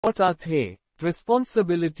What are the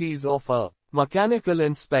responsibilities of a mechanical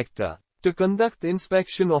inspector? To conduct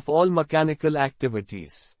inspection of all mechanical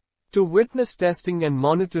activities. To witness testing and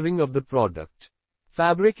monitoring of the product.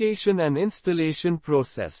 Fabrication and installation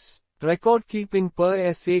process. Record keeping per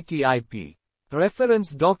SATIP. Reference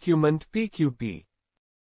document PQP.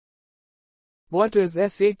 What is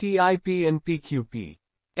SATIP and PQP?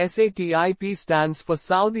 SATIP stands for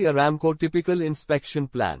Saudi Aramco Typical Inspection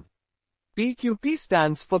Plan. PQP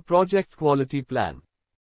stands for Project Quality Plan.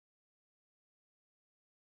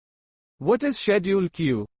 What is Schedule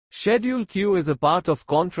Q? Schedule Q is a part of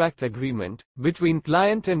contract agreement between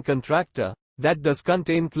client and contractor that does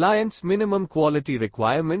contain client's minimum quality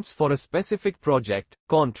requirements for a specific project,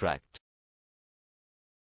 contract.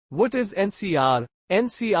 What is NCR?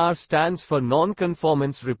 NCR stands for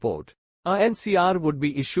Non-Conformance Report. A NCR would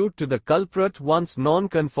be issued to the culprit once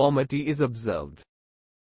non-conformity is observed.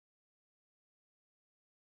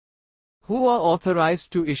 Who are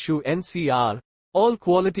authorized to issue NCR? All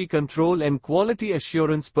quality control and quality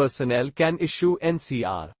assurance personnel can issue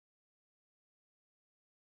NCR.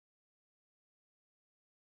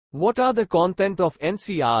 What are the content of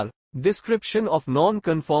NCR? Description of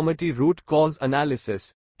non-conformity, root cause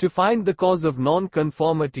analysis, to find the cause of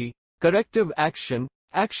non-conformity, corrective action,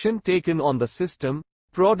 action taken on the system,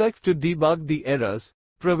 product to debug the errors,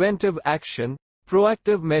 preventive action,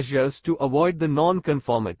 proactive measures to avoid the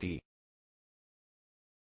non-conformity.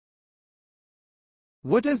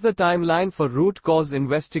 What is the timeline for root cause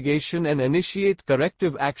investigation and initiate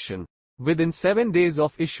corrective action within 7 days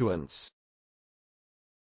of issuance?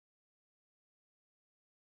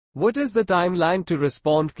 What is the timeline to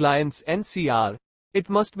respond client's NCR? It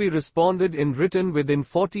must be responded in written within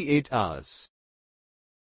 48 hours.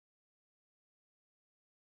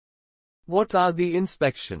 What are the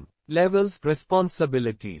inspection levels,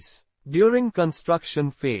 responsibilities? During construction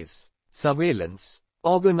phase, surveillance.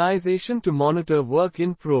 Organization to monitor work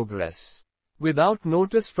in progress. Without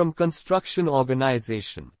notice from construction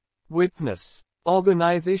organization. Witness.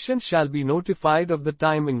 Organization shall be notified of the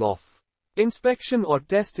timing of inspection or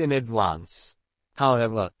test in advance.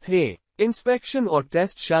 However, the inspection or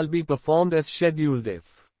test shall be performed as scheduled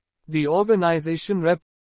if the organization